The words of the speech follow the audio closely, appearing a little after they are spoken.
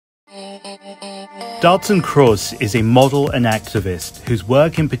Doutzen Kroes is a model and activist whose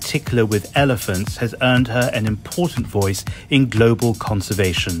work in particular with elephants has earned her an important voice in global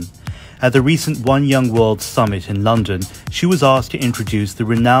conservation. At the recent One Young World Summit in London, she was asked to introduce the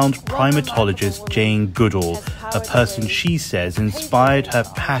renowned primatologist Jane Goodall, a person she says inspired her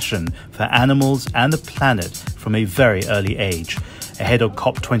passion for animals and the planet from a very early age. Ahead of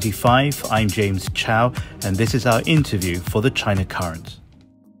COP25, I'm James Chow, and this is our interview for the China Current.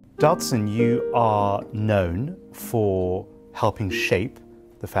 Doutzen, you are known for helping shape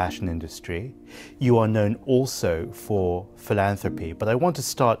the fashion industry. You are known also for philanthropy, but I want to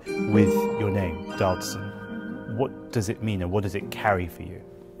start with your name, Doutzen. What does it mean and what does it carry for you?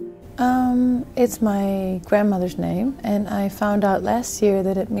 It's my grandmother's name, and I found out last year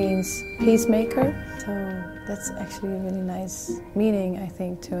that it means peacemaker. So that's actually a really nice meaning, I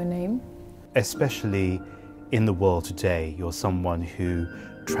think, to a name. Especially in the world today, you're someone who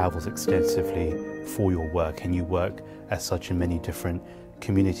travels extensively for your work, and you work as such in many different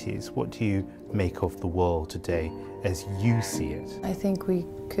communities. What do you make of the world today as you see it? I think we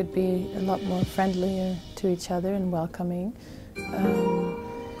could be a lot more friendlier to each other and welcoming.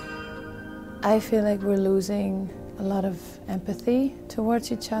 I feel like we're losing a lot of empathy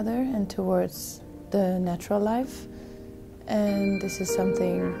towards each other and towards the natural life. And this is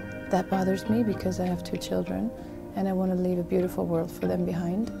something that bothers me because I have 2 children and I want to leave a beautiful world for them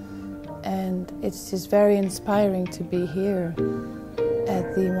behind. And it's just very inspiring to be here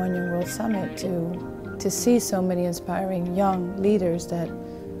at the One Young World Summit to see so many inspiring young leaders that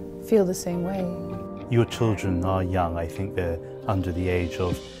feel the same way. Your children are young. I think they're under the age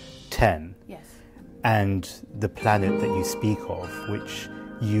of 10. Yes. And the planet that you speak of, which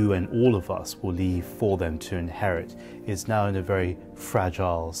you and all of us will leave for them to inherit, is now in a very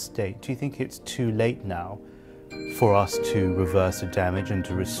fragile state. Do you think it's too late now for us to reverse the damage and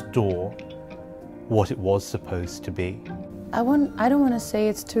to restore what it was supposed to be? I don't want to say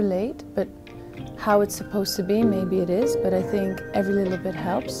it's too late, but how it's supposed to be, maybe it is, but I think every little bit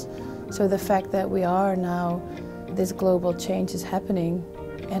helps. So the fact that we are now, this global change is happening,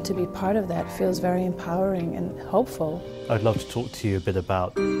 and to be part of that feels very empowering and hopeful. I'd love to talk to you a bit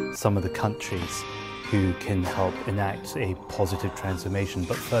about some of the countries who can help enact a positive transformation.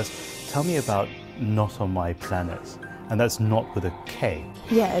 But first, tell me about Not on My Planet, and that's not with a K.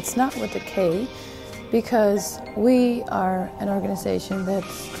 Yeah, it's not with a K, because we are an organization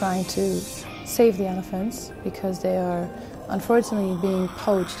that's trying to save the elephants because they are unfortunately being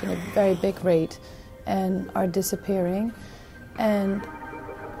poached at a very big rate and are disappearing. And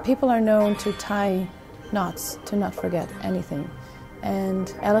people are known to tie knots to not forget anything.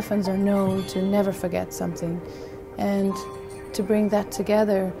 And elephants are known to never forget something. And to bring that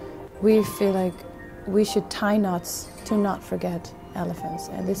together, we feel like we should tie knots to not forget elephants.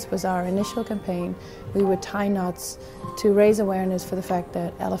 And this was our initial campaign. We would tie knots to raise awareness for the fact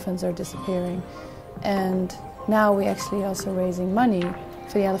that elephants are disappearing. And now we're actually also raising money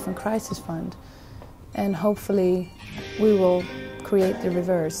for the Elephant Crisis Fund. And hopefully we will create the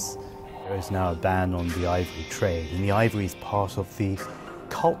reverse. There is now a ban on the ivory trade, and the ivory is part of the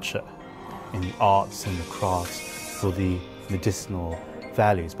culture in the arts and the crafts for the medicinal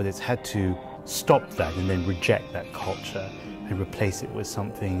values, but it's had to stop that and then reject that culture and replace it with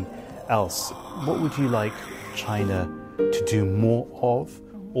something else. What would you like China to do more of,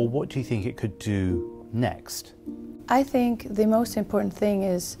 or what do you think it could do next? I think the most important thing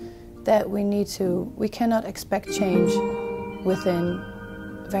is that we cannot expect change within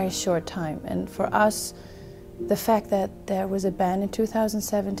a very short time. And for us, the fact that there was a ban in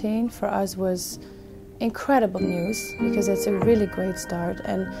 2017 for us was incredible news, because it's a really great start.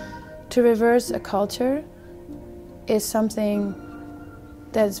 And to reverse a culture is something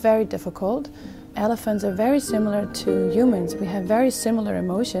that's very difficult. Elephants are very similar to humans. We have very similar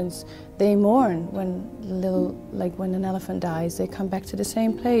emotions. They mourn when an elephant dies. They come back to the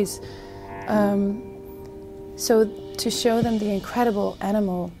same place. So to show them the incredible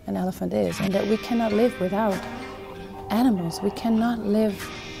animal an elephant is, and that we cannot live without animals. We cannot live,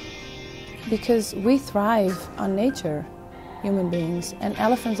 because we thrive on nature, human beings, and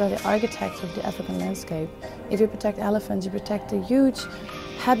elephants are the architects of the African landscape. If you protect elephants, you protect a huge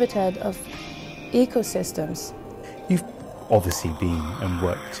habitat of ecosystems. You've obviously been and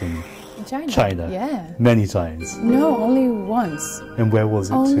worked in China, yeah, many times. No, only once. And where was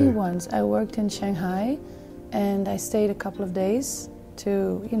it? Only once. I worked in Shanghai, and I stayed a couple of days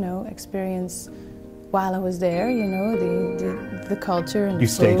to, experience while I was there, the culture and you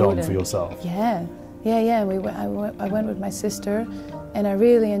the stayed food on for yourself. Yeah. I went with my sister, and I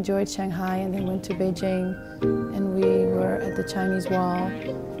really enjoyed Shanghai, and then went to Beijing, and we were at the Chinese Wall,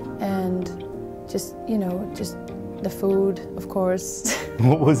 and just, you know, just the food, of course.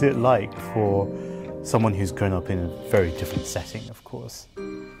 What was it like for someone who's grown up in a very different setting, of course?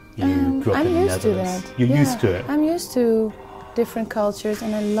 You grew up in the Netherlands. I'm used to that. You're used to it? I'm used to different cultures,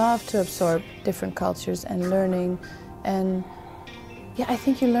 and I love to absorb different cultures and learning. And yeah, I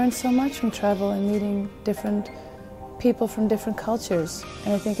think you learn so much from travel and meeting different people from different cultures.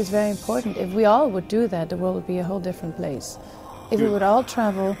 And I think it's very important. If we all would do that, the world would be a whole different place. If we would all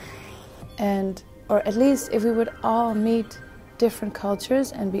travel, and, or at least if we would all meet different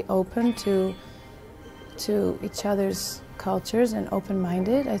cultures and be open to each other's cultures and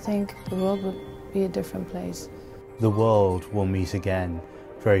open-minded, I think the world would be a different place. The world will meet again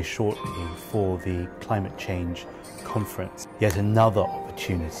very shortly for the climate change conference. Yet another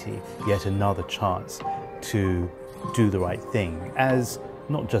opportunity, yet another chance to do the right thing as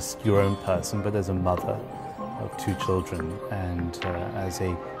not just your own person, but as a mother of 2 children and as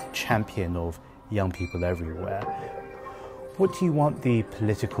a champion of young people everywhere. What do you want the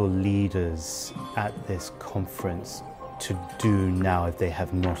political leaders at this conference to do now if they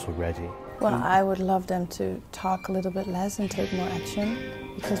have not already? Well, I would love them to talk a little bit less and take more action,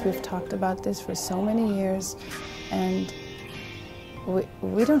 because we've talked about this for so many years and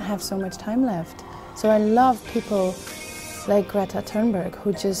we don't have so much time left. So I love people like Greta Thunberg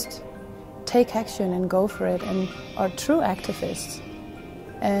who just take action and go for it and are true activists.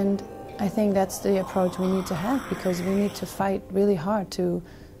 And I think that's the approach we need to have, because we need to fight really hard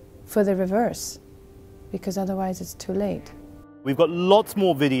for the reverse, because otherwise it's too late. We've got lots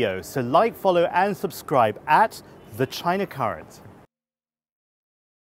more videos, so like, follow and subscribe at The China Current.